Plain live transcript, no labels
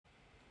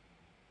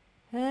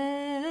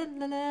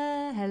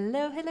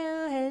Hello,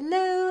 hello,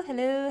 hello,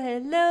 hello,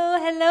 hello,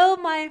 hello,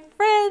 my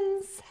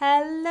friends.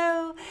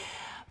 Hello.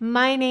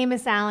 My name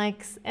is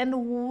Alex,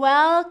 and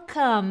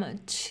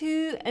welcome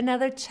to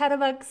another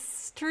Chatterbox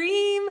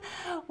stream.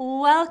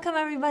 Welcome,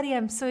 everybody.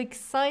 I'm so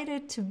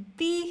excited to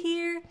be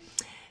here.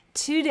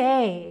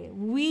 Today,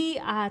 we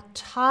are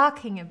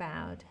talking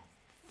about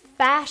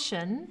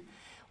fashion.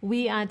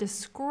 We are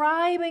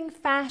describing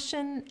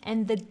fashion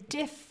and the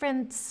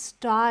different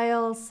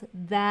styles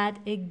that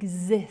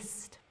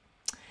exist.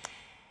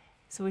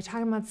 So we're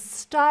talking about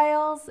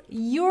styles.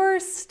 Your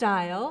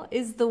style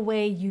is the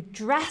way you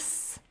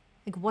dress,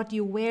 like what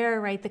you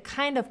wear, right? The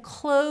kind of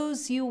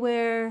clothes you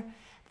wear,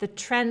 the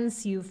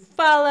trends you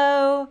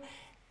follow.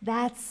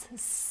 That's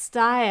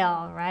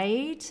style,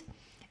 right?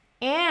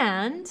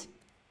 And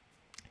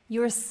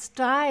your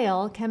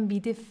style can be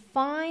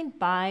defined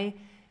by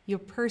your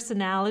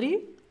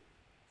personality,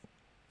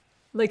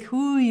 like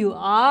who you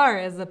are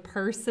as a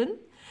person,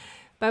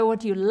 by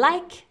what you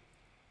like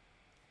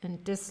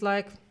and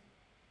dislike,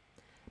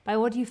 by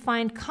what you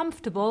find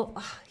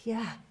comfortable,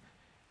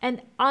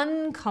 and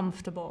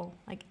uncomfortable.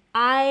 Like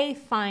I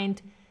find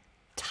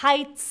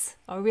tights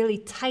or really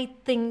tight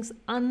things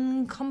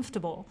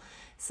uncomfortable.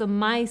 So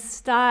my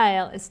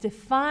style is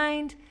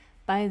defined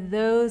by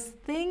those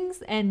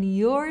things, and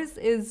yours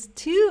is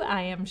too,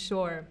 I am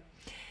sure.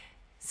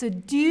 So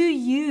do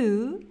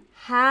you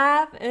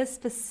have a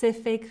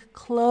specific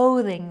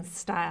clothing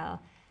style?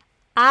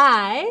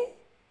 I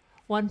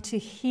want to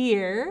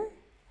hear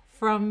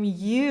from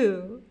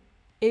you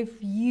if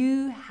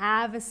you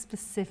have a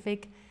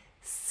specific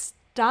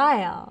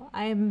style.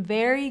 I am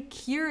very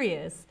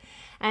curious.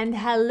 And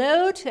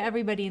hello to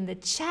everybody in the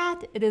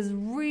chat. It is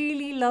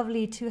really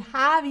lovely to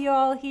have you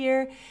all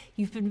here.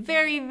 You've been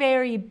very,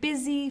 very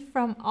busy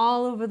from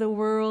all over the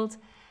world.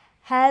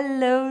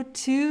 Hello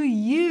to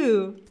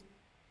you.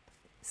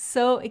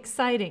 So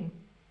exciting.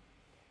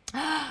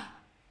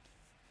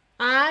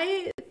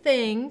 I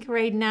think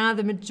right now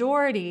the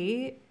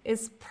majority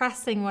is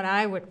pressing what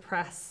I would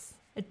press.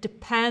 It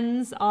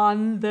depends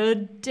on the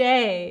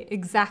day.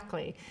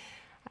 Exactly.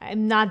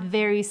 I'm not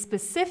very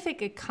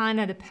specific. It kind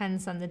of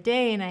depends on the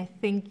day. And I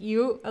think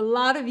a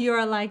lot of you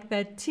are like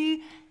that too.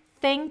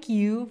 Thank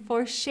you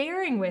for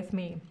sharing with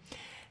me.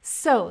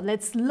 So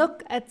let's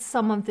look at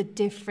some of the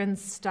different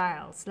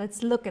styles.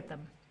 Let's look at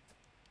them.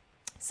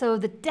 So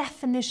the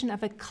definition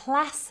of a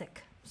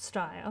classic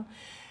style: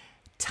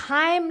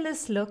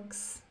 timeless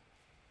looks,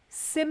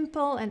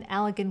 simple and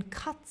elegant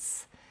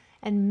cuts,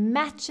 and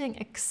matching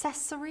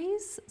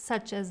accessories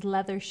such as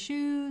leather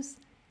shoes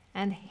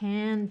and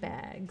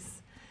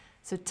handbags.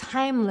 So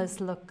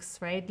timeless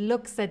looks, right?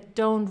 Looks that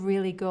don't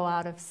really go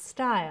out of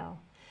style.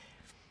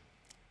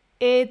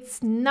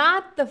 It's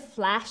not the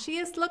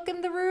flashiest look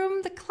in the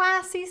room, the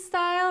classy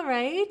style,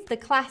 right? The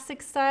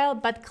classic style,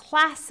 but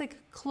classic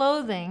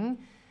clothing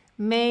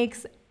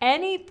makes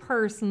any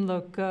person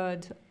look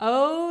good.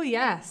 Oh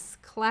yes,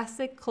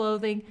 classic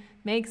clothing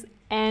makes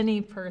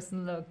any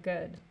person look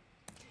good.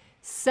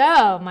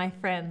 So, my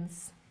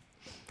friends,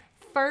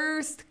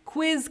 first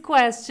quiz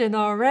question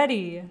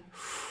already.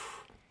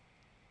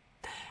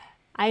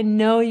 I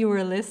know you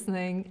were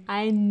listening.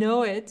 I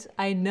know it.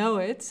 I know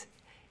it.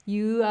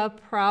 You are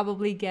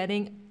probably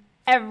getting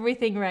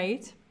everything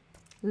right.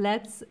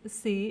 Let's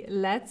see.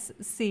 Let's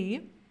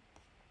see.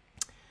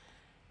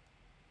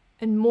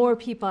 And more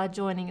people are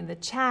joining in the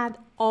chat.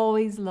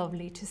 Always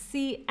lovely to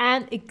see.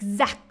 And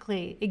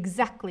exactly.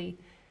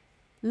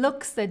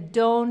 Looks that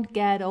don't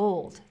get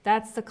old.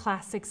 That's the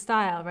classic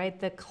style, right?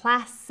 The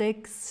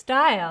classic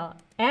style.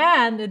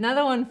 And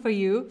another one for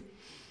you.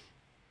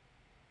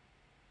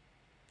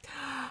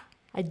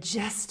 I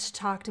just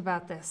talked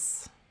about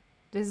this.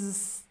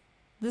 This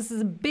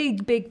is a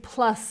big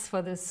plus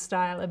for this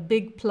style. A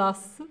big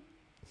plus.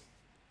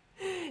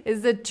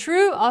 Is it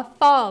true or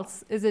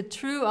false? Is it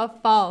true or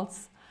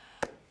false?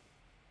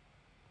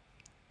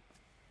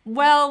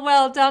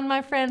 Well done,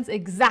 my friends.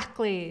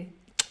 Exactly.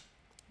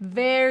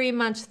 Very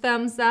much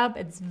thumbs up.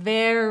 It's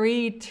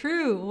very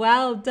true.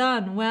 Well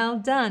done. Well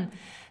done.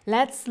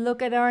 Let's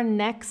look at our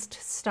next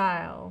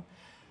style.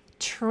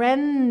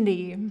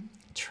 Trendy.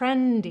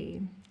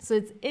 Trendy. So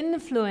it's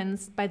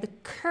influenced by the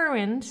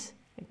current,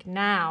 like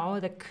now,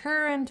 the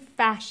current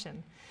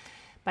fashion.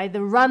 By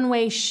the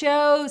runway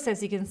shows,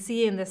 as you can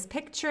see in this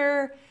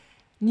picture.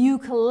 New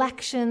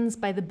collections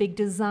by the big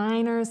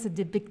designers,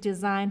 the big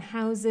design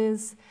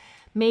houses.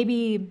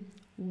 Maybe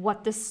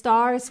what the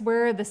stars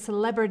were, the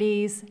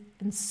celebrities,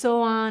 and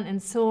so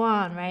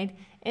on, right?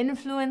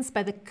 Influenced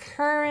by the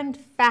current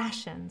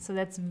fashion. So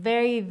that's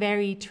very,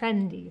 very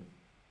trendy.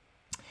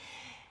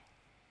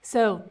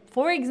 So,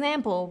 for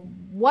example,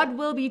 what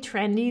will be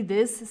trendy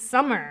this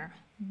summer?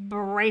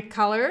 Bright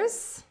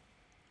colors,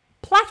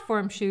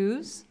 platform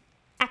shoes,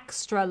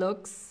 extra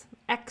looks,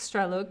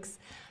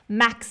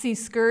 maxi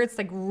skirts,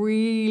 like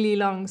really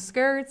long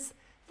skirts,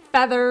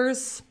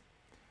 feathers.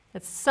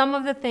 That's some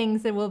of the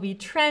things that will be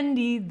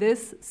trendy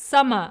this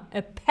summer,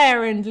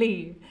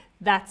 apparently.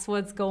 That's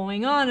what's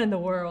going on in the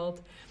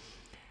world.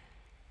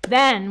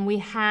 Then we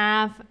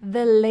have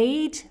the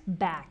laid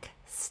back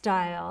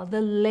style, the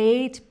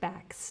laid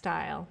back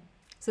style.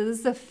 So this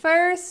is the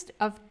first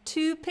of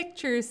 2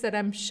 pictures that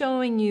I'm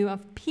showing you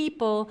of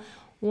people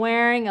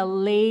wearing a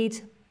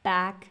laid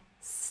back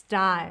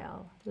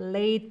style.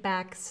 Laid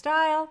back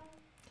style.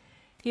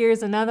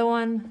 Here's another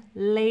one,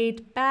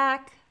 laid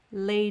back,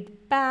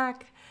 laid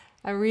back.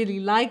 I really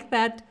like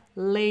that,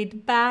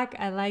 laid back.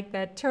 I like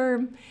that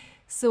term.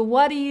 So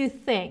what do you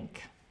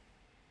think?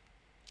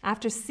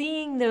 After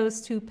seeing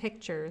those 2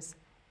 pictures,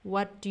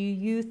 what do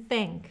you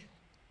think?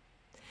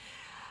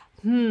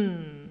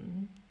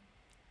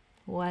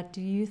 What do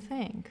you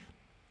think?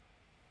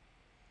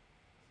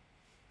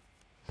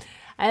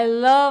 I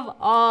love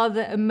all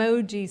the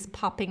emojis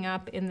popping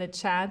up in the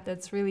chat.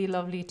 That's really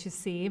lovely to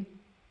see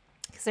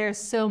because there are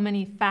so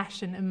many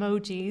fashion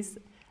emojis.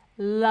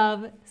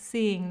 Love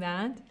seeing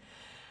that.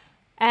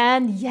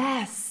 And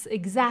yes,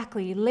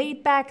 exactly.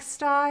 Laid back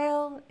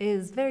style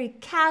is very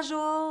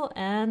casual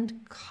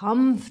and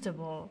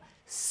comfortable.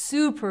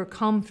 Super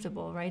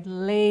comfortable, right?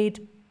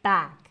 Laid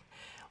back.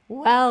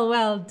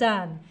 Well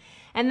done.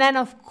 And then,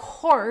 of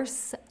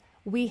course,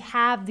 we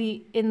have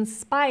the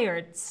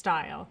inspired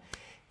style.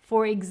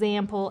 For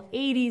example,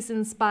 80s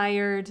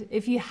inspired.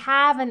 If you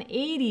have an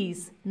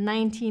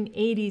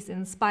 1980s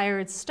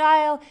inspired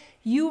style,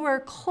 you wear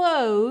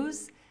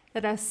clothes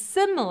that are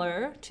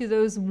similar to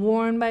those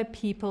worn by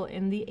people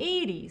in the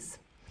 80s.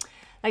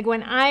 Like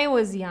when I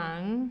was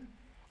young,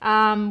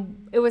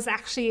 it was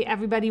actually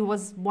everybody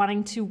was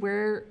wanting to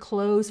wear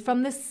clothes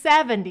from the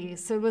 70s.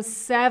 So it was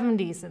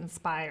 70s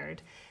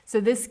inspired. So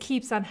this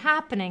keeps on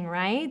happening,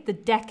 right? The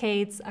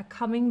decades are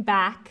coming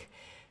back.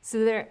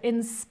 So they're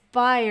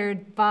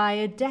inspired by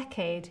a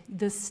decade.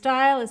 The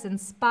style is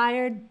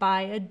inspired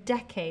by a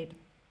decade.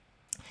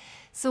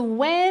 So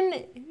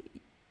when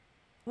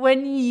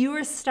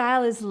your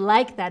style is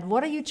like that,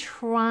 what are you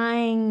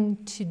trying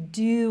to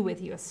do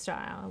with your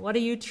style? What are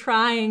you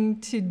trying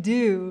to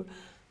do?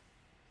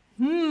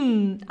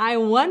 I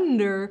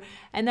wonder,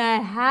 and I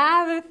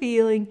have a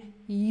feeling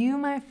you,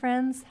 my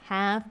friends,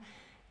 have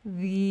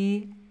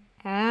the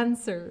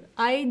answer.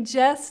 I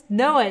just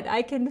know it.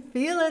 I can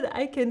feel it.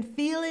 I can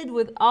feel it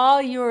with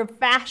all your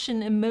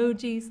fashion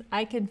emojis.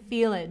 I can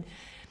feel it.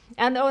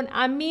 And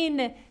I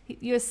mean,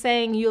 you're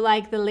saying you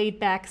like the laid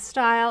back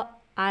style.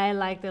 I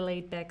like the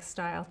laid back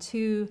style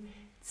too.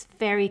 It's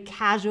very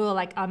casual,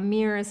 like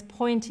Amir is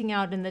pointing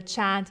out in the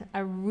chat. I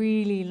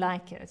really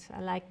like it. I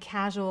like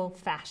casual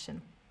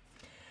fashion.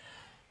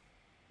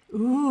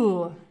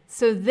 Ooh,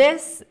 so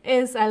this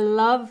is, I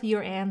love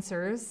your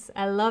answers.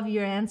 I love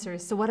your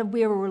answers. So what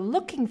we were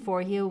looking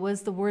for here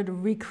was the word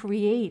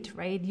recreate,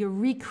 right? You're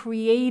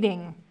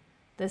recreating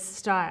the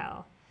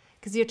style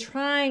because you're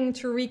trying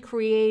to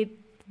recreate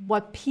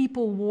what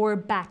people wore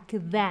back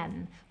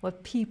then,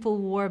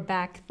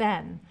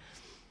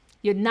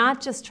 You're not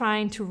just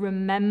trying to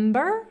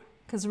remember,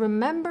 because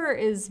remember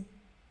is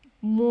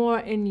more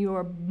in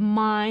your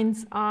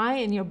mind's eye,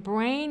 in your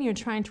brain. You're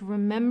trying to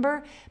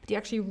remember, but you're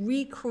actually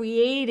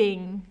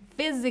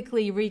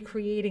physically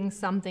recreating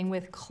something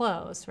with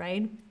clothes,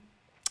 right?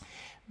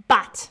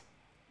 But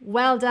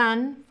well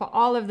done for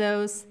all of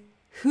those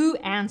who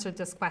answered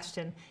this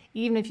question.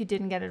 Even if you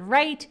didn't get it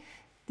right,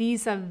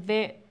 these are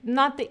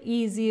not the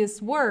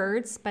easiest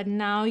words, but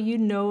now you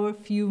know a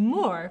few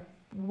more.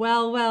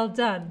 Well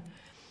done.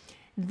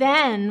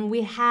 Then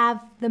we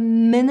have the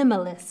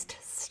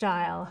minimalist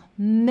style.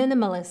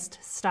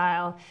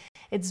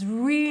 It's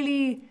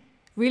really,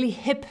 really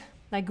hip,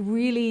 like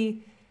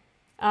really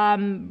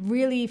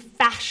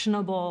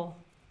fashionable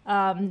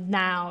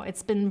now.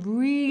 It's been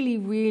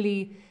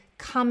really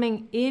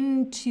coming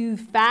into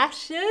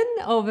fashion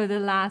over the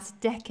last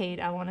decade,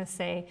 I want to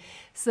say.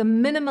 So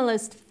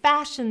minimalist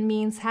fashion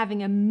means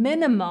having a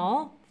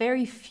minimal,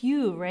 very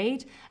few,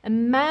 right,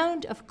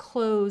 amount of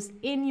clothes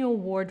in your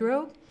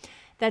wardrobe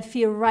that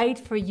feel right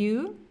for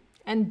you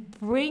and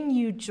bring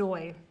you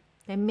joy.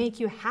 They make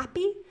you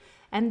happy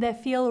and they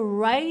feel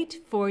right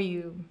for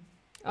you.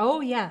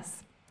 Oh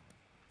yes.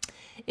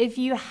 If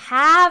you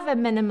have a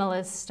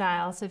minimalist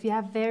style, so if you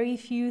have very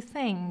few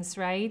things,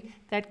 right,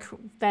 that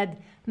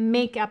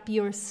make up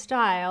your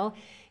style,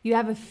 you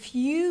have a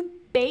few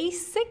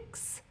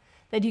basics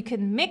that you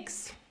can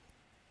mix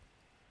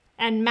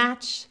and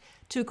match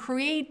to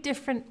create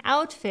different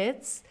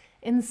outfits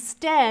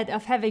instead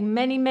of having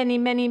many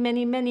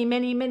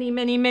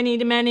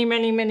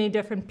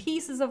different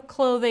pieces of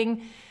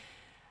clothing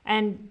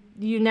and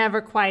you never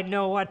quite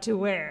know what to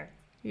wear,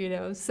 you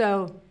know.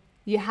 So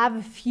you have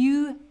a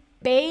few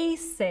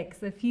basics.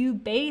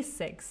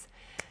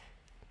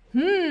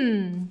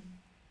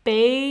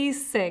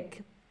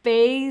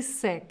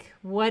 Basic.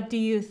 What do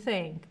you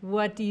think?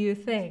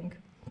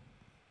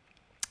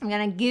 I'm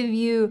gonna give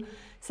you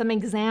some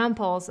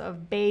examples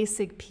of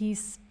basic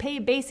pieces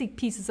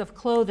of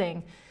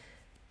clothing,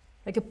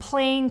 like a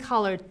plain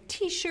colored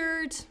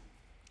t-shirt,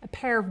 a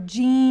pair of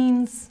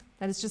jeans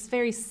that is just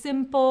very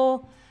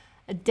simple,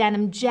 a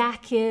denim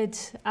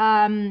jacket,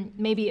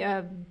 maybe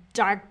a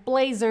dark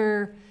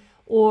blazer,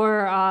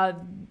 or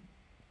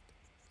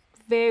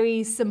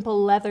very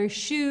simple leather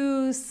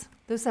shoes,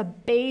 Those are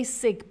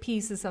basic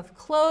pieces of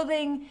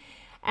clothing.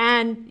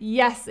 And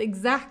yes,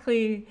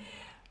 exactly.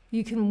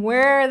 You can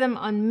wear them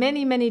on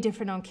many, many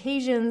different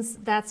occasions.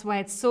 That's why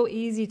it's so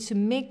easy to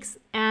mix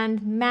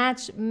and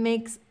match.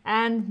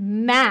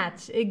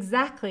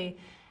 Exactly.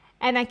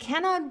 And I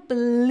cannot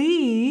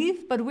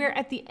believe, but we're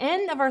at the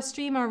end of our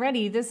stream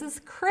already. This is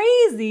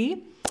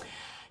crazy.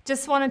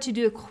 Just wanted to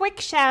do a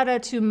quick shout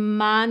out to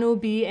Manu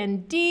B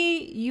and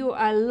D. You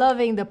are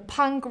loving the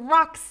punk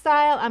rock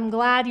style. I'm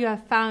glad you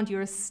have found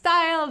your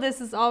style.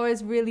 This is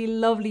always really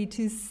lovely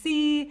to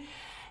see.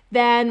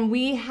 Then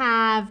we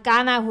have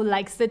Ghana who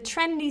likes the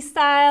trendy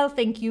style.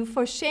 Thank you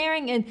for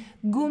sharing. And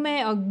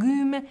Gume or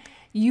Gume,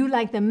 you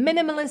like the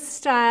minimalist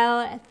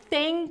style.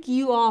 Thank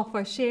you all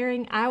for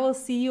sharing. I will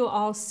see you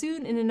all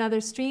soon in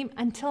another stream.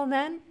 Until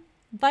then,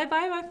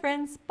 bye-bye, my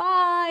friends.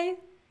 Bye.